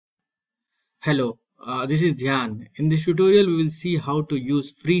Hello, this is Dhyan. In this tutorial, we will see how to use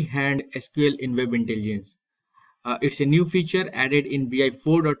freehand SQL in Web Intelligence. It's a new feature added in BI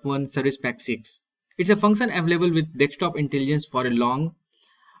 4.1 Service Pack 6. It's a function available with desktop intelligence for a long.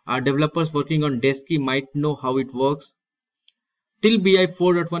 Developers working on Desky might know how it works. Till BI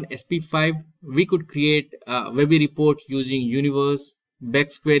 4.1 SP5, we could create a Webi report using Universe,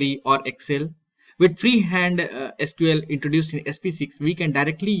 Bex Query, or Excel. With freehand SQL introduced in SP6, we can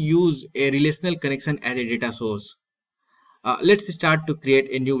directly use a relational connection as a data source. Let's start to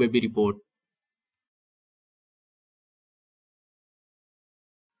create a new Webi report.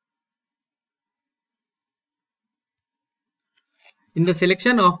 In the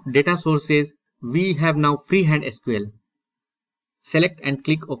selection of data sources, we have now freehand SQL. Select and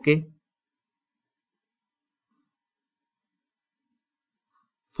click OK.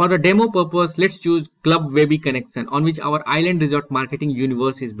 For the demo purpose, let's choose Club Webi connection on which our island resort marketing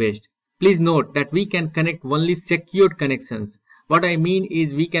universe is based. Please note that we can connect only secured connections. What I mean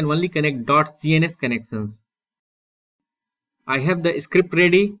is we can only connect .cns connections. I have the script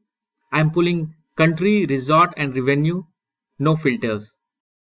ready. I am pulling country, resort and revenue. No filters.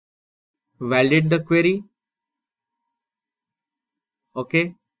 Validate the query.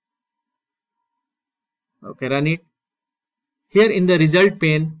 Okay, run it. Here in the result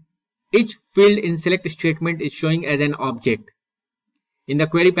pane, each field in select statement is showing as an object. In the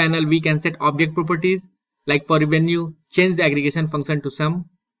query panel, we can set object properties, like for revenue, change the aggregation function to sum.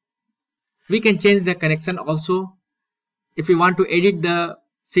 We can change the connection also. If we want to edit the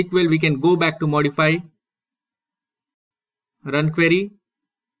SQL, we can go back to modify, run query,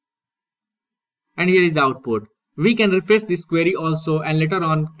 and here is the output. We can refresh this query also and later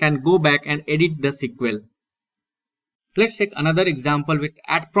on can go back and edit the SQL. Let's take another example with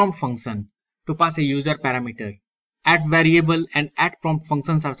add_prompt function to pass a user parameter. Add variable and add_prompt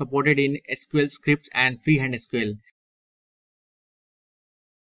functions are supported in SQL scripts and freehand SQL.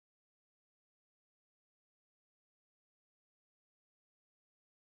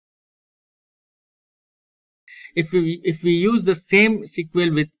 If we use the same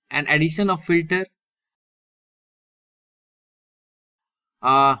SQL with an addition of filter,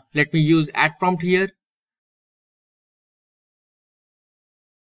 let me use add_prompt here.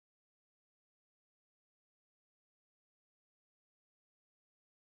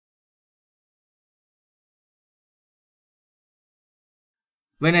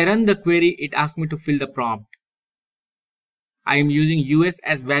 When I run the query, it asks me to fill the prompt. I am using US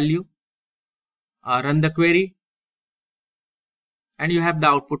as value. Run the query and you have the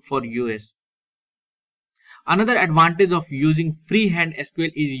output for US. Another advantage of using freehand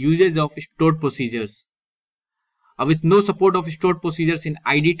SQL is usage of stored procedures. With no support of stored procedures in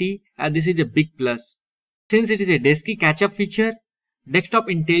IDT, this is a big plus. Since it is a Desky catch-up feature, desktop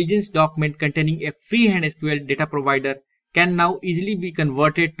intelligence document containing a freehand SQL data provider can now easily be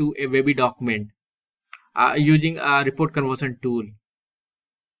converted to a Webi document using a report conversion tool.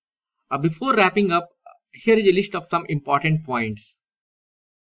 Before wrapping up, here is a list of some important points.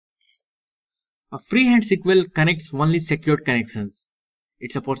 Freehand SQL connects only secured connections.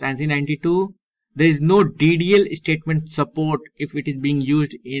 It supports ANSI 92. There is no DDL statement support if it is being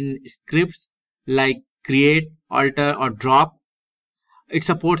used in scripts like create, alter or drop. It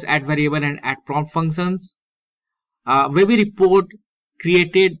supports add variable and add prompt functions. Webi report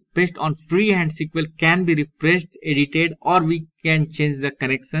created based on freehand SQL can be refreshed, edited, or we can change the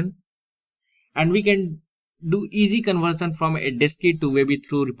connection. And we can do easy conversion from a Desky to Webi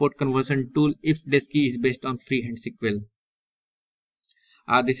through report conversion tool if Desky is based on freehand SQL.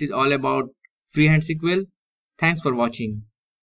 This is all about freehand SQL. Thanks for watching.